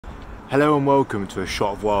Hello and welcome to A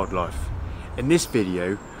Shot of Wildlife. In this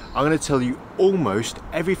video, I'm going to tell you almost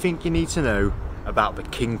everything you need to know about the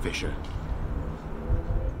kingfisher.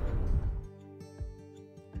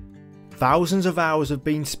 Thousands of hours have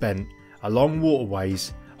been spent along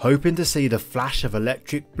waterways hoping to see the flash of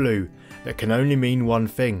electric blue that can only mean one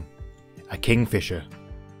thing: a kingfisher.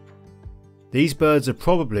 These birds are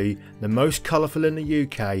probably the most colourful in the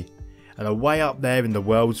UK and are way up there in the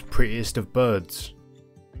world's prettiest of birds.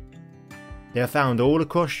 They are found all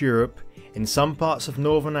across Europe, in some parts of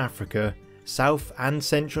Northern Africa, South and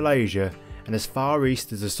Central Asia, and as far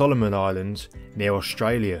east as the Solomon Islands near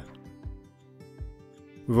Australia.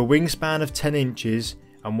 With a wingspan of 10 inches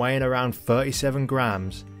and weighing around 37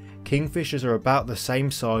 grams, kingfishers are about the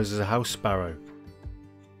same size as a house sparrow.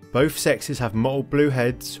 Both sexes have mottled blue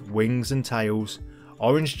heads, wings and tails,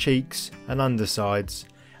 orange cheeks and undersides,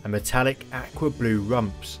 and metallic aqua blue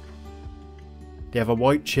rumps. They have a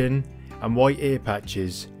white chin and white ear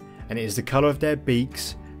patches, and it is the colour of their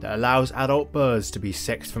beaks that allows adult birds to be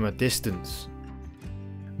sexed from a distance.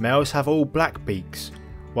 Males have all black beaks,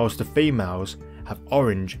 whilst the females have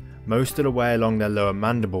orange most of the way along their lower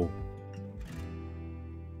mandible.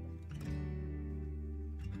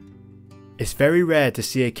 It's very rare to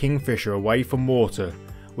see a kingfisher away from water,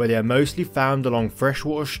 where they are mostly found along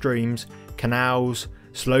freshwater streams, canals,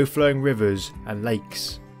 slow flowing rivers and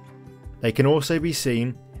lakes. They can also be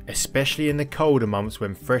seen, especially in the colder months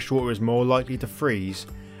when freshwater is more likely to freeze,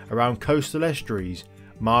 around coastal estuaries,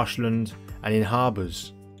 marshland and in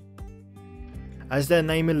harbours. As their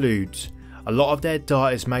name alludes, a lot of their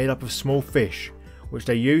diet is made up of small fish, which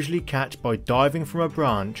they usually catch by diving from a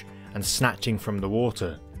branch and snatching from the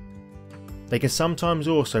water. They can sometimes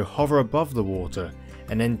also hover above the water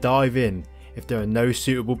and then dive in if there are no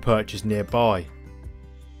suitable perches nearby.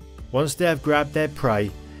 Once they have grabbed their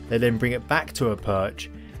prey, they then bring it back to a perch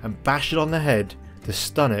and bash it on the head to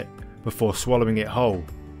stun it before swallowing it whole,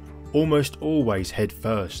 almost always head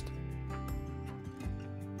first.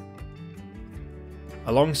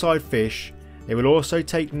 Alongside fish, they will also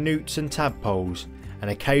take newts and tadpoles and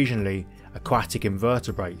occasionally aquatic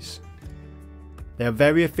invertebrates. They are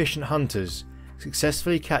very efficient hunters,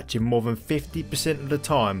 successfully catching more than 50% of the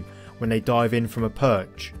time when they dive in from a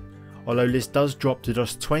perch, although this does drop to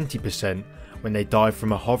just 20% when they dive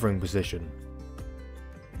from a hovering position.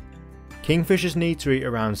 Kingfishers need to eat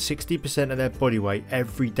around 60% of their body weight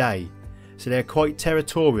every day, so they are quite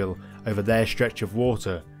territorial over their stretch of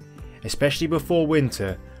water, especially before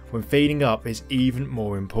winter when feeding up is even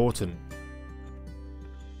more important.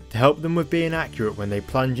 To help them with being accurate when they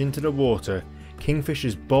plunge into the water,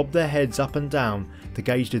 kingfishers bob their heads up and down to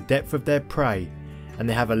gauge the depth of their prey, and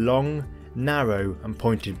they have a long, narrow and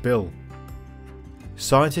pointed bill.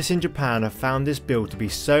 Scientists in Japan have found this bill to be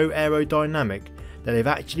so aerodynamic that they've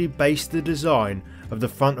actually based the design of the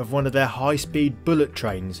front of one of their high-speed bullet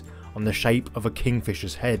trains on the shape of a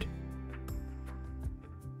kingfisher's head.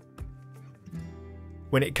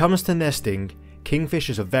 When it comes to nesting,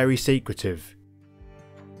 kingfishers are very secretive.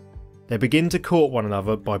 They begin to court one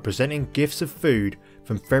another by presenting gifts of food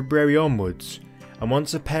from February onwards, and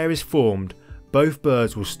once a pair is formed, both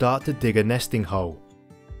birds will start to dig a nesting hole.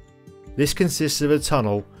 This consists of a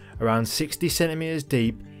tunnel around 60 cm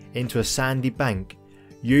deep into a sandy bank,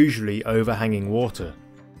 usually overhanging water.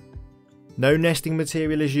 No nesting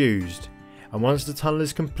material is used, and once the tunnel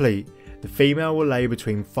is complete, the female will lay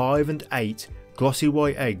between 5 and 8 glossy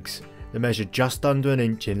white eggs that measure just under an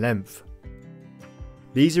inch in length.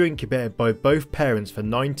 These are incubated by both parents for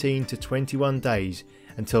 19 to 21 days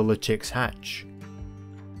until the chicks hatch.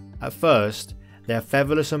 At first, they are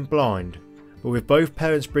featherless and blind, but with both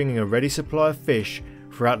parents bringing a ready supply of fish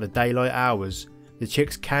throughout the daylight hours, the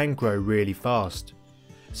chicks can grow really fast,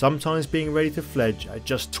 sometimes being ready to fledge at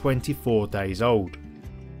just 24 days old.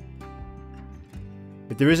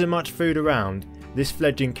 If there isn't much food around, this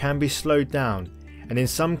fledging can be slowed down, and in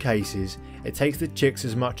some cases it takes the chicks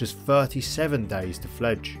as much as 37 days to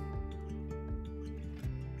fledge.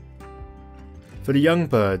 For the young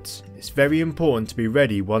birds, it's very important to be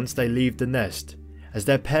ready once they leave the nest, as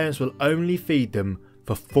their parents will only feed them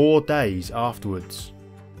for 4 days afterwards.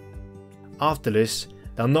 After this,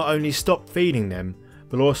 they'll not only stop feeding them,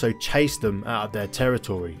 but also chase them out of their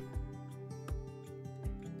territory.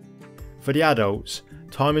 For the adults,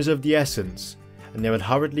 time is of the essence, and they would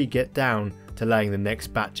hurriedly get down to laying the next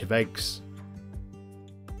batch of eggs.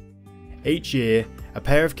 Each year, a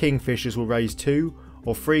pair of kingfishers will raise 2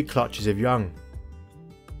 or 3 clutches of young.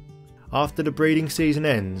 After the breeding season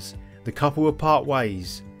ends, the couple will part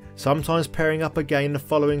ways, sometimes pairing up again the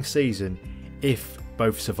following season if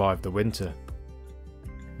both survive the winter.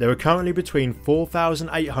 There are currently between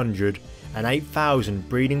 4,800 and 8,000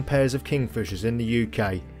 breeding pairs of kingfishers in the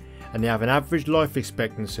UK, and they have an average life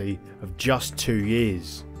expectancy of just 2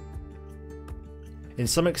 years. In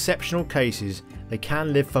some exceptional cases, they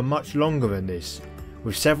can live for much longer than this,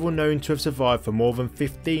 with several known to have survived for more than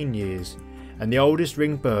 15 years, and the oldest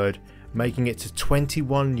ringed bird making it to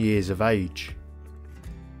 21 years of age.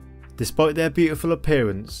 Despite their beautiful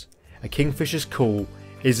appearance, a kingfisher's call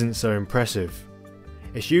isn't so impressive.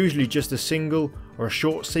 It's usually just a single or a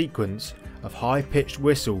short sequence of high-pitched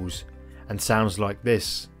whistles and sounds like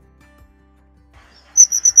this.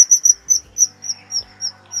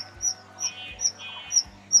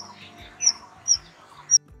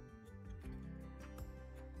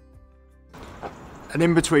 And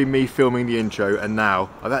in between me filming the intro and now,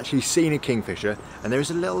 I've actually seen a kingfisher, and there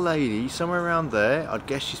is a little lady somewhere around there. I'd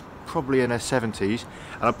guess she's probably in her 70s,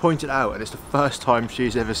 and I pointed out and it's the first time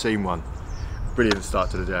she's ever seen one. Brilliant start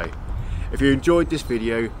to the day. If you enjoyed this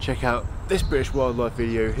video, check out this British wildlife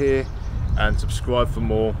video here and subscribe for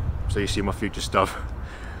more so you see my future stuff.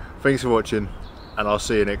 Thanks for watching, and I'll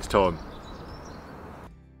see you next time.